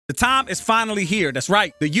The time is finally here. That's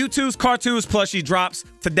right. The YouTube's CaRtOoNz plushie drops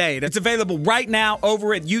today. That's available right now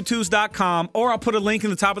over at YouTubes.com, or I'll put a link in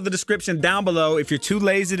the top of the description down below if you're too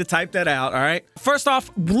lazy to type that out, all right? First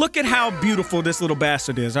off, look at how beautiful this little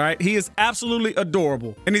bastard is, all right? He is absolutely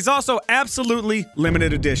adorable. And he's also absolutely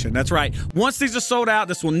limited edition. That's right. Once these are sold out,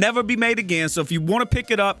 this will never be made again. So if you want to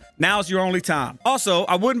pick it up, now's your only time. Also,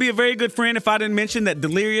 I wouldn't be a very good friend if I didn't mention that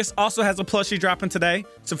Delirious also has a plushie dropping today.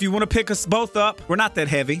 So if you want to pick us both up, we're not that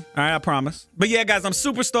heavy. All right, I promise. But yeah, guys, I'm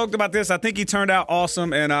super stoked about this. I think he turned out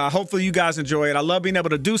awesome, and hopefully you guys enjoy it. I love being able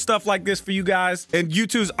to do stuff like this for you guys, and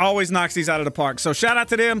YouTube's always knocks these out of the park. So shout out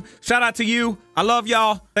to them. Shout out to you. I love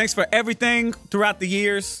y'all. Thanks for everything throughout the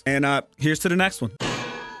years, and here's to the next one.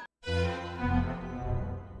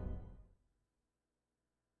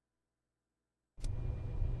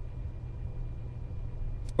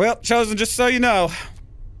 Well, Chosen, just so you know,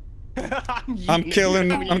 I'm killing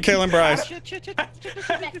Bryce.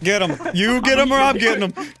 Get him. You get him or I'm getting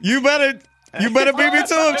him. You better beat me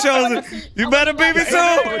to him, Chosen. You better beat me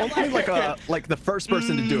to him. Like the first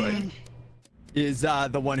person to do it is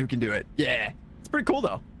the one who can do it. Yeah. It's pretty cool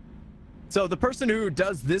though. So the person who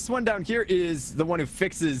does this one down here is the one who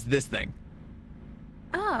fixes this thing.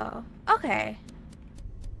 Oh, okay.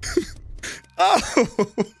 Oh.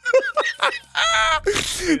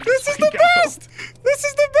 This is the best. This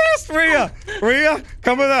is the best, Rhea. Rhea,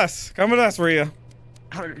 come with us. Come with us, Rhea.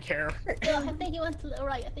 I don't care. I think he went to the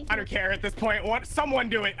right. I don't care at this point. What? Someone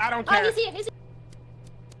do it. I don't care. Oh, he's here. He's here.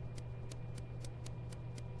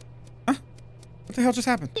 Huh? What the hell just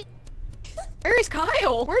happened? Where is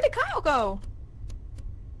Kyle? Where did Kyle go?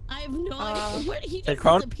 I have no idea. Where he just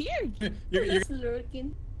Cron? disappeared. You're Just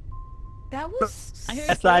lurking. That was.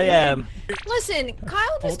 Yes, I am. Listen,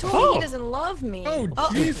 Kyle just told me he doesn't love me. Oh,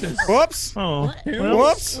 Jesus. Whoops. Oh.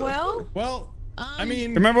 Whoops. Well, I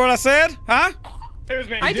mean, remember what I said? Huh? It was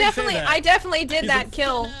me. I definitely did that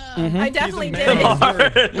kill. I definitely did it. No, dude,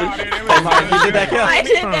 it was You did that kill. I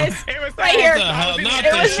did this. It was Right here. Not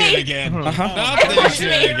It was this me. shit again. Not It this was shit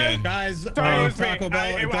me. again. guys, Sorry, it was me. Taco Bell,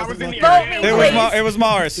 I it was doesn't in the look area. Vote me, It was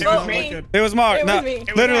Mars. It was Vote me. me. It was Mars. It No, was me.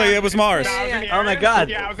 literally, it was Mars. No, I was in the Oh my area. God.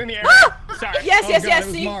 Yeah, I was in the area. Sorry. Yes, yes, God, yes. it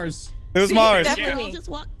was See, Mars. It was See, Mars. definitely me. Just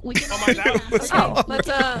walk. We can all Oh my God. Oh, let's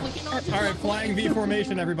All right, flying V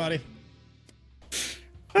formation, everybody.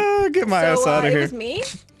 Get my ass out of it here. was me.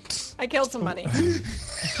 I killed somebody.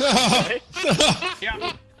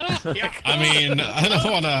 Yeah. Yeah. I mean, I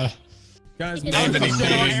don't want to Guys, name any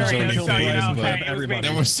names or anything, but everybody.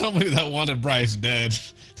 there was somebody that wanted Bryce dead.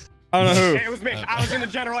 I don't know It was me. I was in the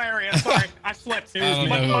general area. Sorry. I slipped. I don't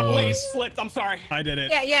know who My it blade was. slipped. I'm sorry. I did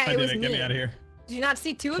it. Yeah, I it did was it. Get me. me out of here. Did you not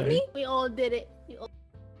see two of me? We all did it.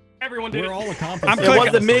 Everyone did We're it. all accomplices. I'm It clicking-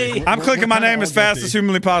 wasn't me. I'm clicking my name as fast as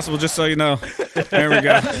humanly possible, just so you know. There we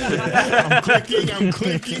go.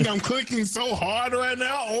 I'm clicking so hard right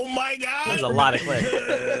now. Oh my God. There's a lot of clicks.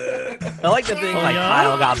 I like the thing like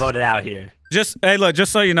Kyle got voted out here. Just hey, look,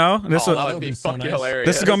 just so you know, this That would be fucking hilarious.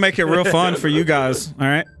 this is gonna make it real fun for you guys. All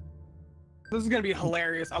right. This is gonna be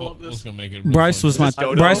hilarious. I love What's this. gonna make it? Bryce was my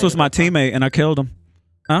teammate, and I killed him.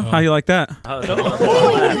 Huh? How you like that? Oh, What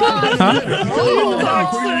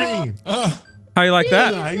do you mean? How you like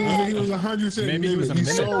that? He was 100%. Maybe he was a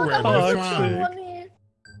minute.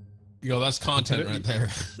 Yo, that's content right there.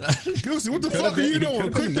 Goosey, what the Could've fuck are been- you he doing?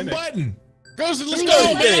 could've Click been the a minute. button. Goosey, let's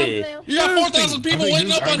Hey. go, man. You got 4,000 people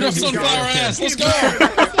waiting up on your sunflower ass. Let's go.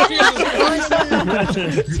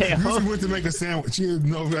 Damn. went to make a sandwich. She had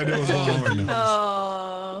no idea what was going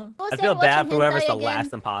on. Oh. I feel bad for whoever's the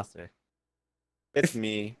last imposter. It's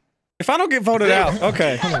me. If I don't get voted out,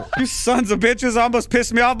 okay. You sons of bitches almost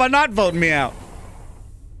pissed me off by not voting me out.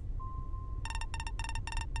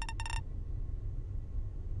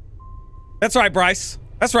 That's right, Bryce.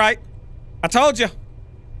 That's right. I told you.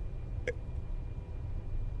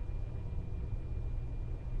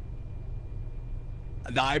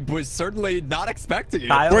 I was certainly not expecting it.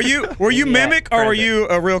 Kyle? Were you Yeah, mimic or were credit. you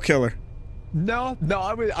a real killer? No,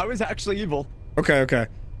 I was actually evil. Okay.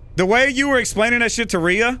 The way you were explaining that shit to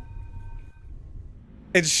Rhea,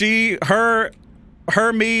 and her,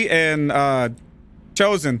 me, and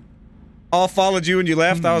Chosen all followed you and you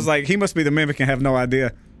left. I was like, he must be the mimic and have no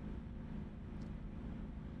idea.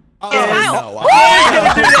 Oh, Kyle. no.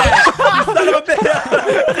 Son of a bitch!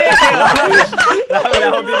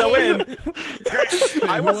 That would be the win.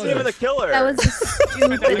 I wasn't even the killer. That was the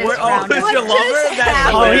stupidest Oh, round. was your lover? That's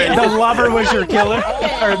happened? hilarious. The lover was your killer,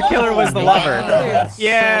 or the killer was the lover.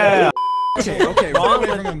 Yeah. Okay.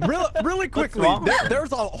 Wrong Wait, really quickly, wrong?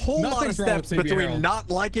 there's a whole lot of Nothing's wrong with steps Baby between Harold. not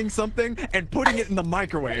liking something and putting it in the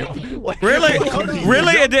microwave. Like, Really? how do you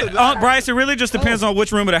Really? jump to that? Bryce, it really just depends on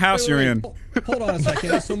which room of the house you're in. Hold on a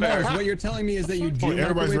second. So Mars, what you're telling me is that you do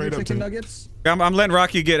everybody's microwave right your up chicken to- nuggets? I'm letting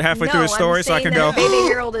Rocky get halfway through his story so I can go. Baby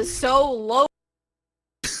Harold is so low.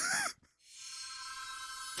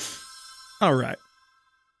 All right.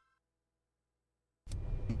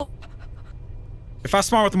 If I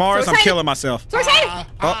spawn with Mars, So I'm excited. killing myself. So excited!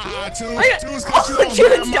 Tunes got you Oh, on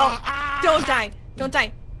Tunes, grandma. don't die. Don't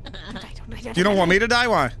die. Don't die. You don't want me to die?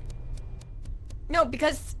 Why? No,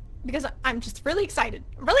 because I'm just really excited.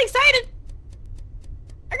 I'm really excited.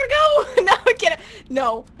 I gotta go. No, I can't.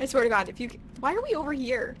 No, I swear to God, if you. Why are we over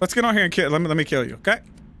here? Let's get on here and kill. Let me kill you, okay?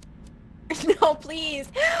 No, please,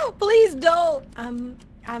 please don't.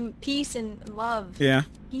 Peace and love. Yeah.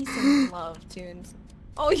 Peace and love, Tunes.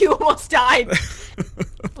 Oh, you almost died.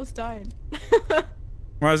 Almost died.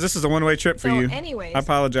 Mars, this is a one-way trip for So, you. anyways. I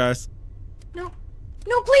apologize. No,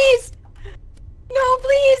 please. No,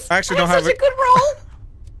 please. I actually don't have such it. a good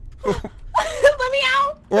role. Let me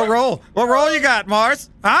out. What roll? What roll you got, Mars?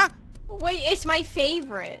 Huh? Wait, it's my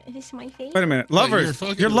favorite. It's my favorite. Wait a minute. Lovers.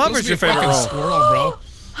 Your lover's your favorite role. Squirrel, bro.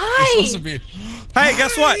 Hi. You're supposed to be. Hey,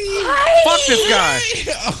 guess what? Hi. Fuck this guy.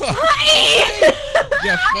 Hi.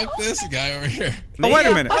 Yeah, fuck this guy over here. Oh, wait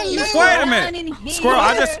a minute. Wait a minute. minute. Squirrel,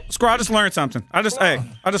 I just learned something. I just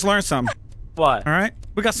learned something. What? All right?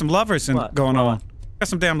 We got some lovers What? going on. What? Got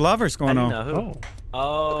some damn lovers I going didn't on. know who.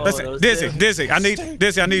 Oh, Listen, those Dizzy, two. I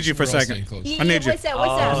need you for a second. I need you. What's that? Oh,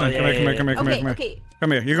 Come yeah, here, yeah, come here, yeah. come here, come here, come here. Okay.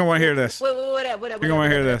 Come here. You're gonna want to hear this. What up? You're gonna want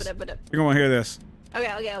to hear this. You're gonna want to hear this.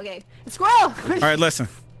 Okay. Squirrel. All right, listen.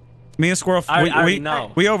 Me and Squirrel, I already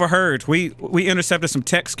know. we overheard. We intercepted some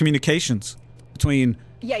text communications between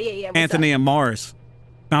Yeah. What's Anthony and Mars.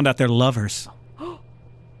 Found out they're lovers. up?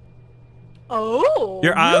 Oh.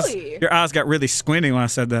 Your really? eyes got really squinty when I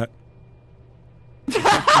said that. What?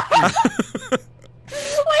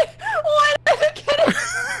 I don't get it.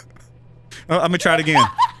 Oh, let me try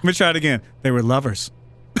it again. They were lovers.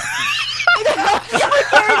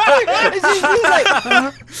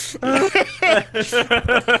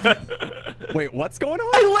 Wait, what's going on?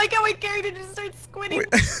 I like how my character just starts squinting.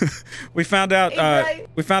 We found out. Hey,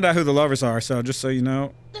 We found out who the lovers are. So just so you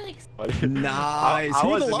know, Nice. I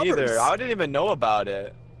Who are the wasn't lovers? either. I didn't even know about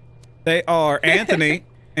it. they are Anthony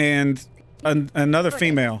and another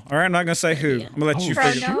female. All right, I'm not gonna say who. I'm gonna let you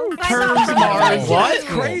figure. Pronoun. Terms, Mars. What? That's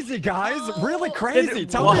crazy, guys. Really crazy.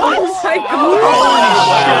 Tell What? me.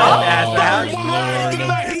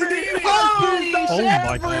 Oh my Oh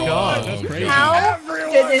my God. That's crazy. How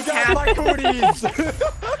did this happen? Cooties.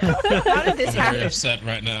 How did this Very happen? upset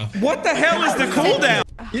right now. What the hell is the cooldown?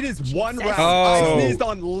 It is one round. Oh. I sneezed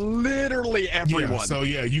on literally everyone. Yeah, so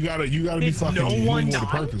yeah, you gotta be fucking doing more to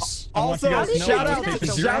purpose. Also, I want you guys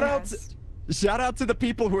to know shout out to the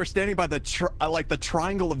people who are standing by the the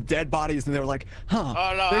triangle of dead bodies, and they were like, "Huh,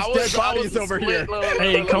 Oh no, there's dead bodies over here."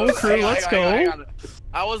 Hey, Cone Crew, let's go.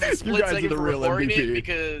 I was a You split guys are second the for real reporting MVP.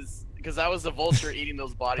 it because I was the vulture eating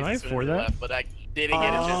those bodies Can I as soon afford as they that? left, but I didn't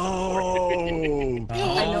get a chance to report it.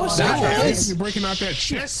 Oh, That's you're breaking out that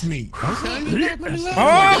chest meat. Okay. Oh,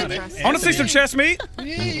 I want to see some chest meat.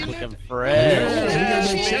 Looking fresh. Yeah,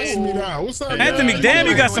 chest meat out. What's up, Anthony, damn,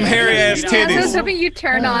 you got some hairy ass I was titties. hoping you'd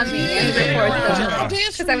turn on me and record them.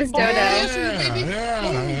 Because I was Dodo.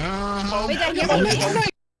 Yeah. Wait, I hear me.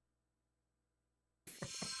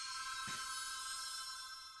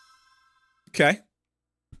 Okay.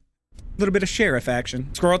 A little bit of sheriff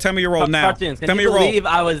action. Squirrel, tell me your role now. CaRtOoNz, Tell can me you your role. believe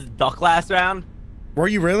I was duck last round? Were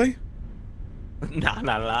you really? No.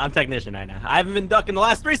 I'm technician right now. I haven't been duck in the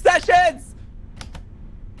last 3 sessions.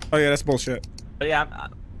 Oh yeah, that's bullshit. But yeah,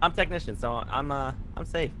 I'm technician, so I'm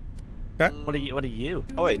safe. Okay. What are you?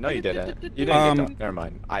 Oh wait, no, you didn't. You didn't get done. Never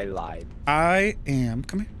mind. I lied. I am.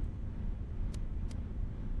 Come here.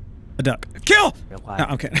 A duck. Kill! Real No, quiet.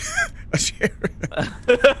 I'm kidding. A sheriff.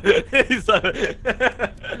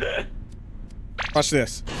 Watch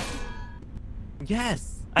this.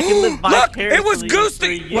 Yes, I can live Look, vicariously. it was through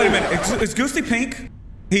Goosey. you. Wait a minute. Is Goosey pink?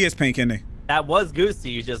 He is pink, isn't he? That was Goosey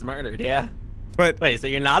you just murdered, yeah. But Wait, so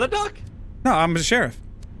you're not a duck? no, I'm a sheriff.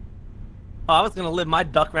 Oh, I was gonna live my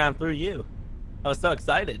duck round through you. I was so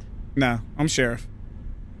excited. No, I'm sheriff.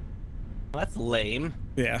 Well, that's lame.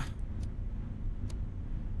 Yeah.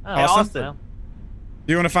 Oh, Austin? Austin.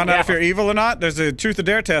 You want to find out if Yeah. you're evil or not? There's a truth or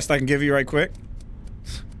dare test I can give you right quick.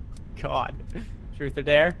 God. Truth or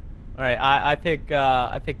dare? All right, I pick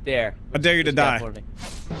dare. I dare you to What got die. for me?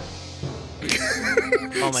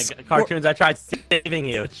 Oh my God, CaRtOoNz! I tried saving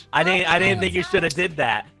you. I didn't think you should have did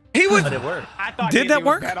that. He was. But it worked. I thought Did that Daisy was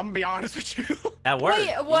work? dead, I'm gonna be honest with you. That worked.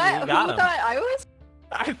 Wait, what? You Who got him. thought I was?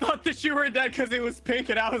 I thought that you were dead because it was pink,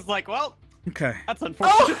 and I was like, well, Okay. that's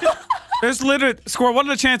unfortunate. Oh! There's literally Squirrel. What are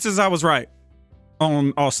the chances I was right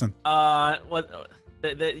on Austin? What?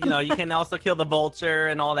 You know, you can also kill the vulture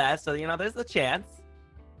and all that. So you know, there's a chance.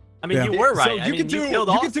 I mean, Yeah. you were right. So I you mean, can you killed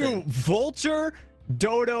do Austin. vulture,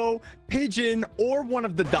 dodo, pigeon, or one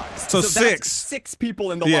of the ducks. So that's 6. 6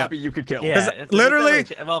 people in the Yeah. lobby you could kill. Yeah, Because literally,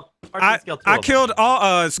 well, I killed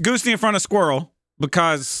all Goosey in front of Squirrel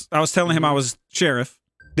because I was telling him I was sheriff.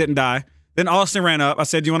 Didn't die. Then Austin ran up. I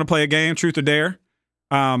said, "You want to play a game, truth or dare?"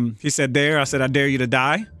 He said, "Dare." I said, "I dare you to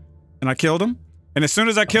die," and I killed him. And as soon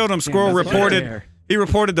as I killed him, Squirrel reported. He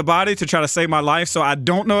reported the body to try to save my life. So I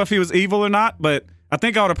don't know if he was evil or not, but I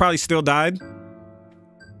think I would have probably still died.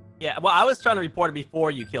 Yeah, well, I was trying to report it before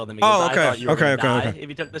you killed him. Oh, because I okay, thought you were okay, gonna okay, die if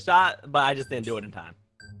you took the shot, but I just didn't do it in time.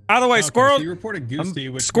 Either way, Squirrel. So you reported Goosey,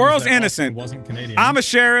 which Squirrel's means that innocent. Austin wasn't Canadian. I'm a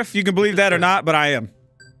sheriff. You can believe that or not, but I am.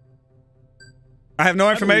 I have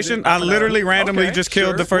no information. I literally randomly just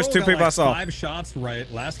killed the first 2 Squirrel people I got, saw. 5 shots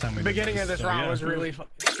right last time we The did beginning of this so, round yeah. was really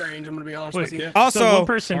strange. I'm gonna be honest with you. Yeah. Also, So one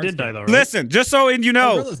person did die though, right? listen, just so you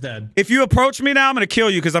know, Gorilla's dead. if you approach me now, I'm gonna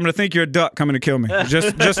kill you because I'm gonna think you're a duck coming to kill me.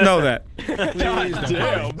 Just know that. Please don't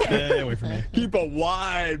damn. stay away from me. Keep a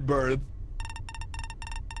wide berth.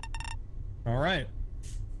 All right.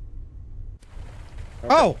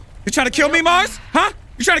 Oh, you trying to kill me, Mars? Huh?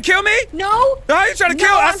 You trying to kill me? No. Oh, you trying to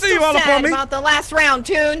kill? I I'm see so you all up sad on me. about the last round,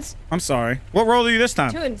 Toons. I'm sorry. What role are you this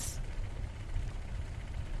time? Toons.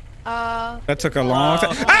 That took a long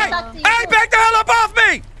time. Hey! Talk to you. Hey, back the hell up off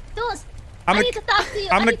me! Toons, I'm I a- need to talk to you.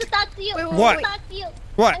 I'm I a- need to talk to you. Wait, I need what? to talk to you.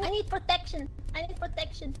 What? I need protection. I need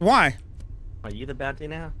protection. Why? Are you the bounty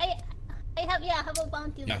now? I have a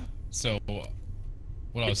bounty. Yeah. So,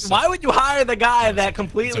 what else? Why would you hire the guy that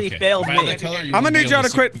completely okay. failed Find me? the color, you I'm gonna will be need y'all able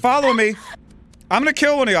to quit follow me. I'm gonna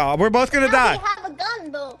kill one of y'all. We're both gonna I die. have a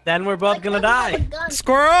gun though. Then we're both Like, gonna I have a die. gun.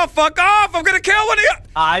 Squirrel, fuck off! I'm gonna kill one of you.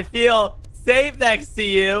 I feel safe next to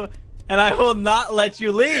you, and I will not let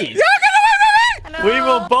you leave. Y'all get away from me! We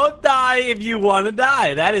will both die if you want to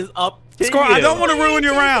die. That is up to Squirrel, you. I don't want to ruin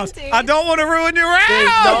your rounds. I don't want to ruin your There's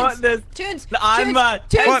rounds. Toons. I'm What,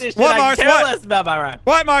 what, Mars, care what? less about my round.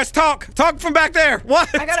 What, Mars? Talk from back there. What?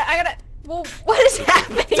 I gotta. Well, what is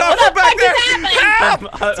happening? Talk What from the back fuck there. is happening?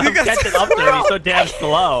 Help! I'm You guys- catching up to him. He's so damn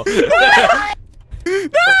slow.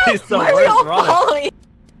 He's so Why are we worse all running. falling?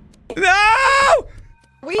 No!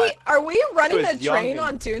 Are we running It was the train young.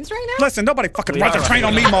 on Toons right now? Listen, nobody fucking We runs a are train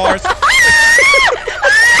on me, right Mars.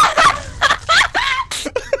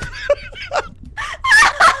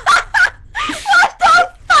 What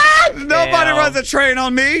the fuck? Nobody Damn. runs a train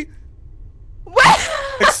on me. What?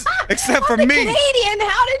 Except for I'm a me. Canadian.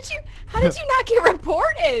 How did you not get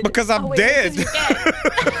reported? Because I'm Oh, wait, dead.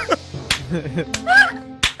 because you're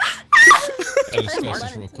dead. I'll discuss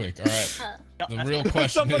this real quick. All right. The real question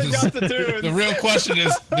Somebody is. got the Toons. The real question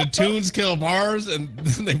is: did Toons kill Mars and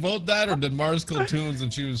they both died, or did Mars kill Toons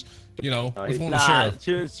and she was, with one Nah, sheriff?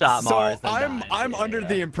 Toons shot So Mars. and I'm died. under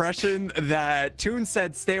the impression that Toon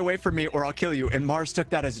said, "Stay away from me, or I'll kill you," and Mars took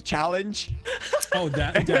that as a challenge. Oh,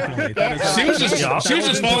 definitely. That is She was just that she was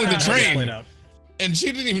just following the played train, out. and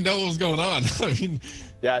she didn't even know what was going on. I mean,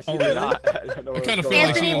 Yeah, she did not. I don't know I what kind of was feel going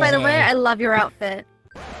like she Anthony, was, by the way, I love your outfit.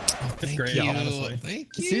 thank great, you, honestly. thank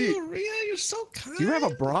you, See- Rhea. You're so kind. Do you have a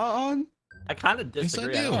bra on? I kind of Yes, I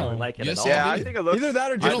disagree. I do. don't really like it Yes, at all. Yeah, I think it looks. Either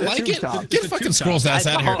that or You just don't the like tube it? top. Get a fucking tube Squirrel's top. ass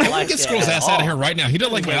I out of here. don't Everyone like get it Squirrel's at ass out of all. here right now. He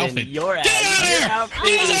doesn't like my outfit. Your Get ass. out of Your here! outfit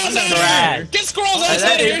Get his is ass out of trash. here! Get Squirrel's ass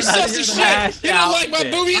That out of here! is Sus a as trash shit! You don't like my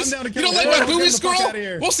outfit. boobies? I'm down to You kill don't like Squirrel. my Get boobies, the fuck Squirrel? outta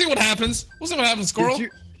here. We'll see what happens. We'll see what happens, Squirrel.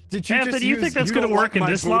 Did you Anthony, just you use think that's you gonna don't work like in my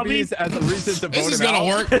this lobby? boobies as a reason to This vote is him gonna out?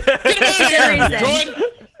 work. Get him out of here, Reason. Droid.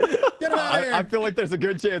 Get him out of here. I feel like there's a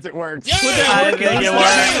good chance it works. Yeah! I think it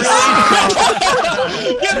works.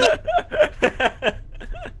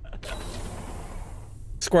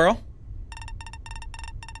 Squirrel,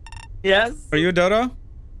 Yes? are you a dodo?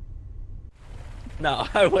 No,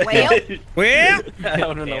 I wouldn't. Well? Well, That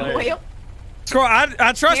would've been hilarious. Well, Squirrel, I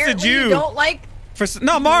trusted apparently you. you don't like.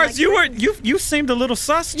 No, Mars, like you seemed a little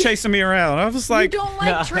sus chasing me around. I was like, You don't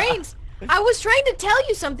like trains. I was trying to tell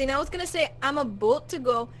you something. I was gonna say I'm about to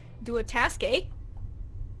go do a task, eh?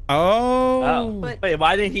 oh, Oh. But- Wait,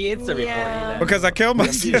 why didn't he instant report you Yeah. then? because I killed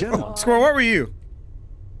myself. Squirrel, what were you?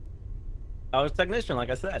 I was technician,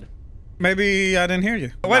 like I said. Maybe I didn't hear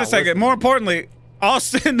you. Wait a Nah, second. listen. More importantly,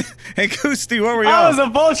 Austin and Goosey, what were I y'all? was a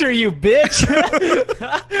vulture, you bitch!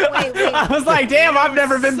 Wait. I was like, damn, I've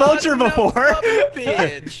never been vulture before.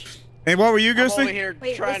 Bitch. And what were you, I'm over Goosey? here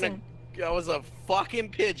Wait, trying listen. to I was a fucking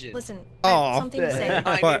pigeon. Listen, I have something to say.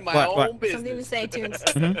 Minding my own business. Something to say, Toons.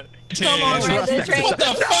 Come on, ride the train. What the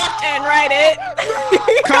fuck? And ride it.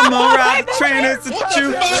 Come on, ride the train. It's a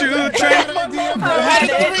choo-choo train. How did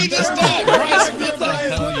you read this down? Bryce, what the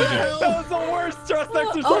hell are you doing? That was the worst trust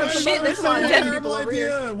exercise. Oh shit, there's some dead Terrible people over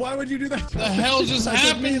here. idea. Why would you do that? The hell just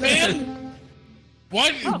happened, man?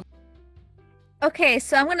 What? Okay,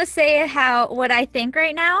 so I'm gonna say what I think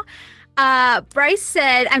right now. Bryce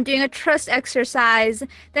said, I'm doing a trust exercise.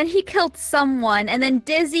 Then he killed someone, and then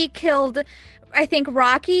Dizzy killed, I think,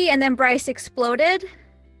 Rocky, and then Bryce exploded.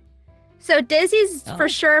 So Dizzy's for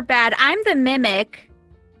sure bad. I'm the mimic.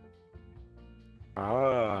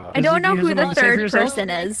 I don't know who the third person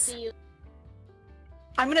is.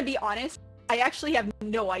 I'm gonna be honest. I actually have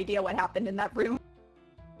no idea what happened in that room.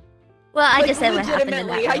 Well, I just said what happened in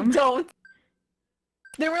that Legitimately, room. I don't.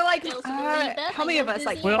 There were like, how many of us?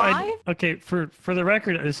 Like Well, 5? okay, for the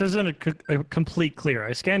record, this isn't a complete clear.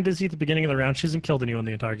 I scanned Dizzy at the beginning of the round. She hasn't killed anyone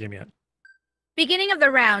the entire game yet. Beginning of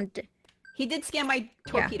the round. He did scan my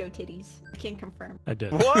torpedo titties. I can confirm. I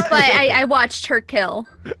did. What? But I watched her kill.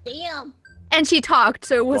 Damn. And she talked,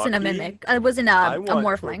 so it wasn't Rocky? a mimic. It wasn't a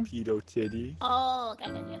morphling. Torpedo titty. Oh,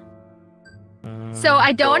 gotcha. So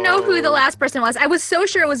I don't know who the last person was. I was so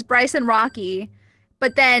sure it was Bryce and Rocky,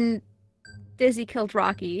 but then Dizzy killed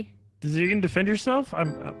Rocky. Dizzy, you can defend yourself?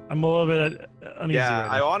 I'm a little bit uneasy. Yeah,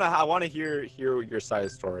 right now. I wanna hear your side of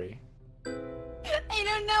the story. I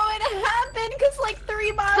don't know what happened because like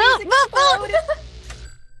 3 bodies exploded.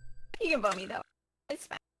 You can vote me though. It's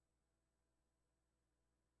fine.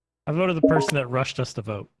 I voted the person that rushed us to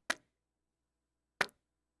vote.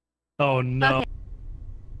 Oh no. Okay.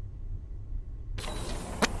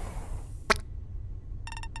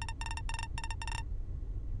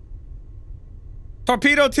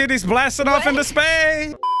 Torpedo titties blasting off into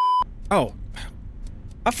space. Oh,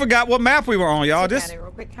 I forgot what map we were on, y'all. Look This. at it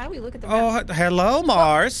real quick. How do we look at the map? Oh, hello,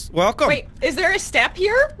 Mars. Welcome. Wait, is there a step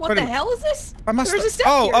here? What Wait a the minute. hell is this? There's a step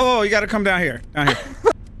oh, here. oh, you got to come down here. Down here.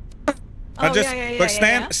 Oh, just yeah, look,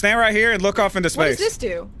 stand right here and look off into What does space. this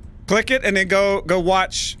do? Click it and then go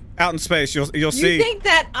watch out in space. You'll see. You think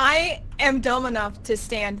that I am dumb enough to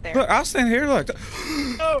stand there? Look, I'll stand here. Look.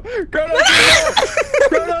 Oh, Chrono's evil!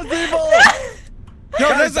 Chrono's evil! No,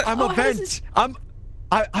 Guys, there's a- I'm a vent. I'm the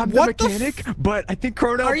What the mechanic, but I think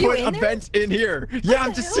Chrono Are you put in a there? vent in here. Yeah,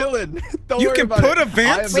 I'm just chilling. Don't You worry can about put it. a vent?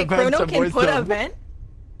 I am Wait, the vent Chrono of can put a wisdom. vent?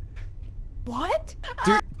 What?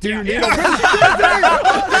 Do you need a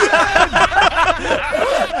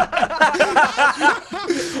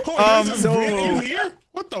So here?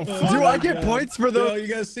 What the fuck? Do I get points for No, those? you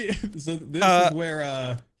guys see. So this is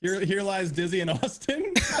where here lies Dizzy and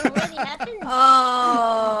Austin. Already happened?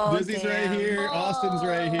 Oh, Dizzy's damn. right here. Austin's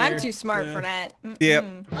right here. I'm too smart Yeah. for that. Yep.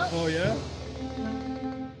 Oh yeah.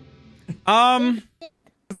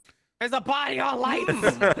 There's a body on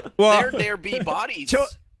lights. Well, There be bodies.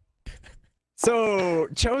 So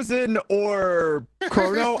Chosen or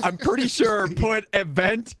Chrono, I'm pretty sure put a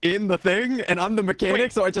vent in the thing, and I'm the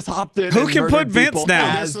mechanic, so I just hopped in. Who and can put murdered vents people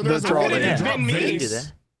now? As So the there's a trolley. way to drop been me.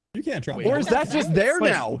 vents. You can't drop. Or is that just there Wait,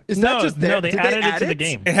 now? Is no, that just there? no, they Did added it add to the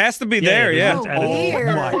game. it has to be Yeah, there. yeah, Yeah. it's added. Oh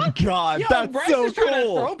Weird. my god, Yo, that's Bryce so is trying to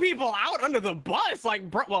cool. throw people out under the bus. Like,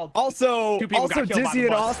 well, Also, Two people got killed by Dizzy the and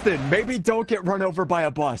bus. Austin, maybe don't get run over by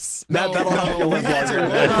a bus. No, That'll help you we live had to longer.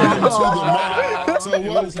 walk into the map. So Oh,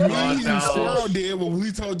 what me and Squirrel did was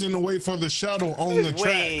we told them to wait for the shuttle on the tracks.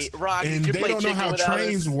 Wait, Rock, And did you they play don't know chicken how without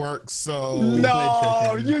trains us? work, so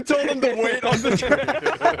No, you told them to wait on the train.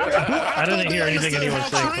 I didn't hear anything anyone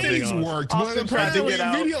saying. how if I'm being trains honest. work, but Austin tried to apparently get in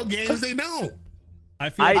out. video games they don't. I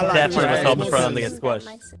feel I like definitely was Bryce hoping for them to was- get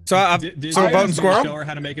squished. So I've Dizzy so we're was voting gonna Squirrel. Show her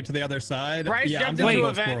how to make it to the other side. Bryce Yeah, I'm jumped down into to a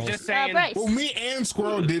vote vent Squirrel. just saying. Bryce. Well, me and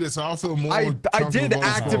Squirrel did it, so I feel more. I comfortable did voting Squirrel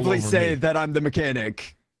actively over say me. that I'm the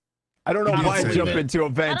mechanic. I don't know You why I did say jump that. into a I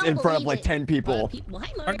vent don't in front of believe like it. 10 people. Hi,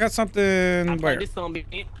 I Mark. got something. I Where? played this zombie.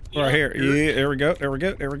 Right here. Yeah. There we go. There we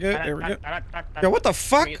go. There we go. There we go. Yo, what the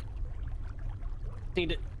fuck?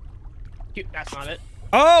 That's not it.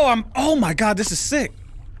 Oh, oh my God, this is sick.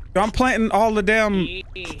 Yo, I'm planting all the damn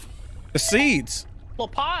the seeds. Little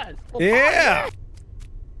pause. Yeah.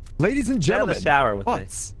 Ladies and Get out of gentlemen, the shower with me.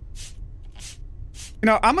 butts. You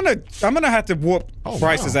know, I'm gonna have to whoop Oh,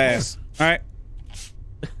 Bryce's wow. ass. All right.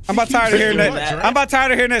 I'm about tired of hearing that. Right? I'm about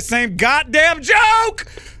tired of hearing that same goddamn joke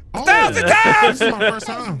Oh, 1,000 This times. is my first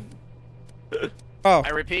time. Oh, I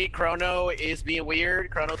repeat, Chrono is being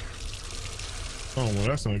weird. Chrono. Oh, well,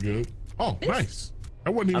 that's not good. Oh, nice.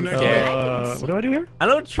 That wasn't even I'm that scared. good. What do I do here? I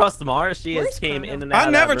don't trust Mars. She has Where's came Chrono? in and out. I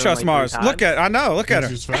of never that room trust like Mars. 3 Look times. at, I know. Look at her.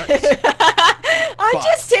 That's just facts. I'm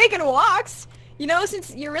just taking walks. You know,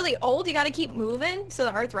 since you're really old, you gotta keep moving so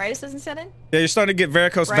the arthritis doesn't set in. Yeah, you're starting to get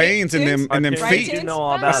varicose Right, veins in them Tunes? feet. Tunes? You know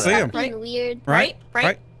all I about see it. them. Being weird. Right?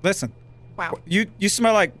 Right? Listen. Wow. You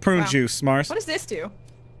smell like prune Wow. juice, Mars. What does this do?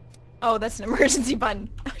 Oh, that's an emergency button.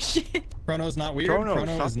 Oh shit. Chrono's not weird. Chrono,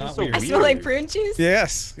 Chrono stop is not being weird. I smell like prune juice.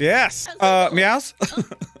 Yes. Meows?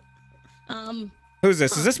 Who's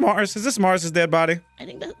this? Is this Mars? Is this Mars's dead body? I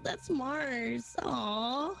think that's Mars.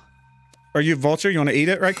 Aww. Are you Vulture? You want to eat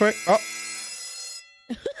it right quick? Oh.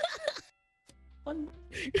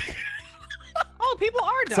 Oh, people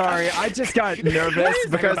are dying. Sorry, I just got nervous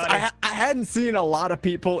because I hadn't seen a lot of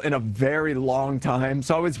people in a very long time,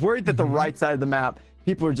 so I was worried that the right side of the map,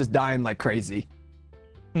 people were just dying like crazy.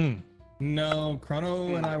 No,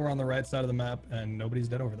 Chrono and I were on the right side of the map, and nobody's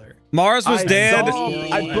dead over there. Mars was dead.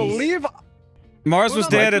 I believe Mars was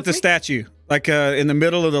dead at the statue, like in the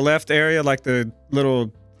middle of the left area, like the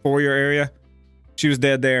little foyer area. She was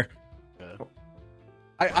dead there.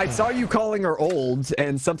 I saw you calling her old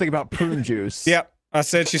and something about prune juice. Yep. I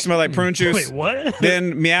said she smelled like prune juice. Wait, what?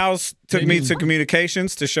 Then Meows took me to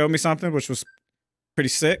communications to show me something, which was pretty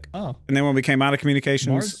sick. Oh. And then when we came out of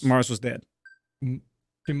communications, Mars was dead.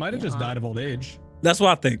 She might have just died of old age. That's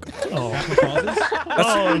what I think. Oh,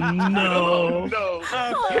 Oh, no. No.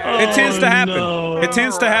 It tends to happen. It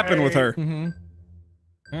tends to happen with her.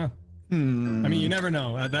 Yeah. I mean, you never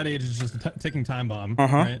know. At that age, it's just a ticking time bomb.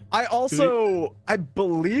 Right? I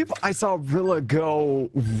believe I saw Rilla go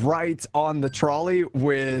right on the trolley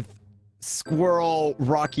with Squirrel,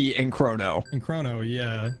 Rocky, and Chrono. And Chrono,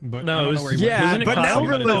 yeah. But No, I it don't was, know where he went. wasn't it but Kyle? now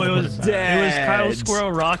Rilla's No, it was Kyle,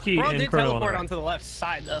 Squirrel, Rocky, Bro and did Chrono. on the teleport right. onto the left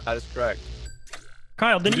side, though. That is correct.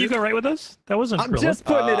 Kyle, didn't you go right with us? That wasn't I'm Rilla. just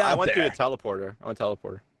putting it I out went there. through the teleporter. I went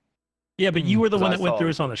teleporter. Yeah, but you were the one I that went saw- through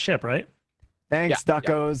us on the ship, right? Thanks, Yeah,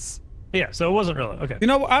 Duckos. Yeah, so it wasn't Rilla. Okay. You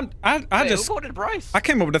know, I Hey, just who voted Bryce? I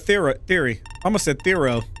came up with a theory. I almost said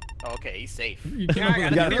Thero. Okay, he's safe. You came up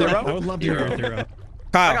with a theory? I would love to hear a theory.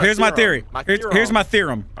 Kyle, got here's my theorem. theory. Here's my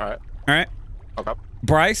theorem. All right. All right. Okay.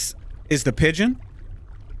 Bryce is the pigeon.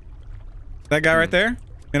 That guy right there.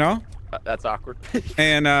 You know. That's awkward.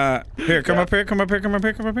 And here, come up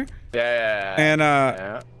here. Yeah.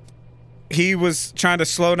 And he was trying to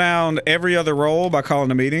slow down every other roll by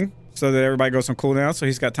calling a meeting so that everybody goes on cooldown, so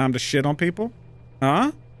he's got time to shit on people.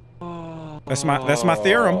 Huh? That's my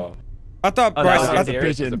theorem. I thought Bryce. that was That's a your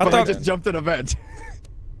pigeon. I But I thought- just jumped an event.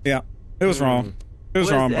 Yeah, it was wrong. It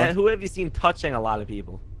was wrong, bro. Who have you seen touching a lot of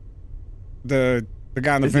people? The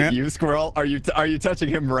guy in the Is it vent. you, Squirrel? Are you touching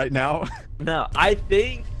him right now? No, I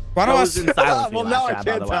think. Why do I? Frozen silence me Well, last now I round,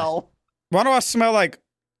 by can't the way. tell. Why do I smell like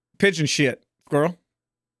pigeon shit, Squirrel?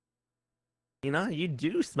 You know, you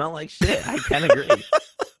do smell like shit. I can agree.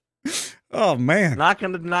 Oh man. Not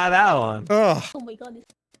gonna deny that one. Oh, Oh my god,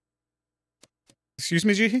 excuse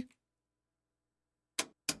me, G.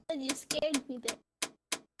 you scared me there.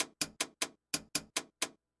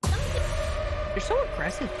 You're so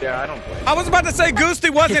aggressive. Yeah, I don't blame. I was about to say Goosty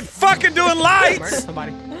wasn't fucking doing Murder lights.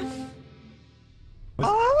 somebody.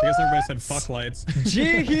 I guess everybody said fuck lights.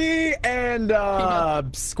 Jihi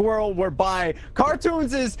and Squirrel were by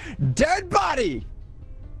CaRtOoNz' dead body.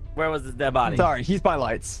 Where was his dead body? Sorry, he's by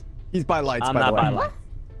lights. He's by lights, I'm by not the way. by lights.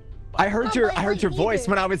 I heard your voice either.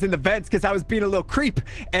 when I was in the vents because I was being a little creep,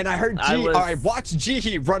 and I heard I watched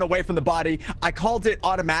Jihi run away from the body. I called it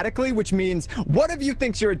automatically, which means one of you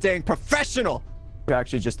thinks you're a dang professional. You're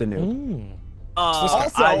actually just a noob.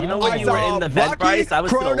 Also, you know when I you were saw in the vent, Rocky, Bryce, I was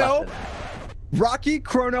to the Chrono, left of that. Rocky,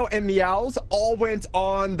 Chrono, and Meows all went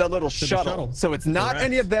on the little shuttle. So it's not Correct.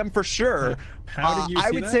 any of them for sure. How did you I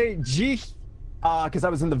see would that? say Jihi. Because I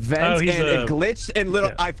was in the vents and he's it glitched and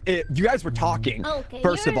little. yeah. You guys were talking Okay,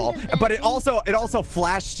 first you're of all, in the but it vents. also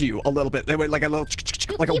flashed you a little bit. They went like a little,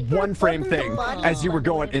 like a keep one-frame reporting thing the body, as you were by the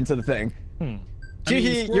going way. into the thing. I mean,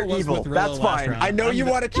 Jihi, Squirrel you're was evil. with Rilla That's last fine. round. I know you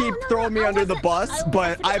want to keep throwing me I under the wasn't- bus, I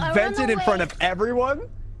but wasn't- I I vented ran in front of away. everyone.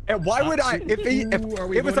 And why would I? If Who are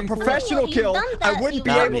we it was a voting for? professional You've kill, done I that, wouldn't be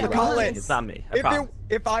you've Not able me, to done call Bryce. it. It's not me. I promise.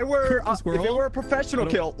 If I were if it were a professional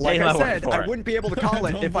kill, like Take I my word said, for I it. wouldn't be able to call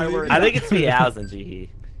it if I were. I think it's Meows and Jihi.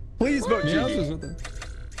 Please vote Meows Jihi. is with them.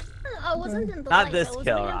 I wasn't in the Not lights. this I was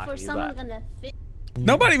kill, waiting for Rocky, someone but- gonna fit.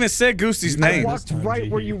 Nobody even said Goosty's I name. walked right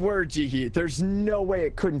where you were, Jihi. There's no way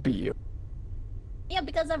it couldn't be you. Yeah,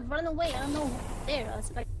 because I've run away. I don't know who's there.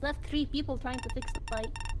 I left 3 people trying to fix the fight.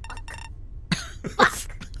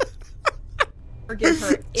 Fuck. Forgive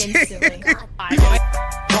her instantly.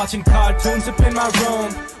 Watching cartoons up in my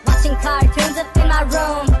room. Watching cartoons up in my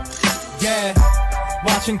room. Yeah.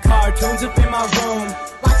 Watching cartoons up in my room.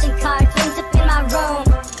 Watching cartoons up in my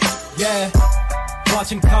room. Yeah.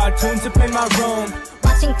 Watching cartoons up in my room.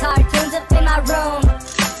 Watching cartoons up in my room.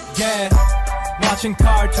 Yeah. Watching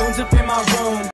cartoons up in my room.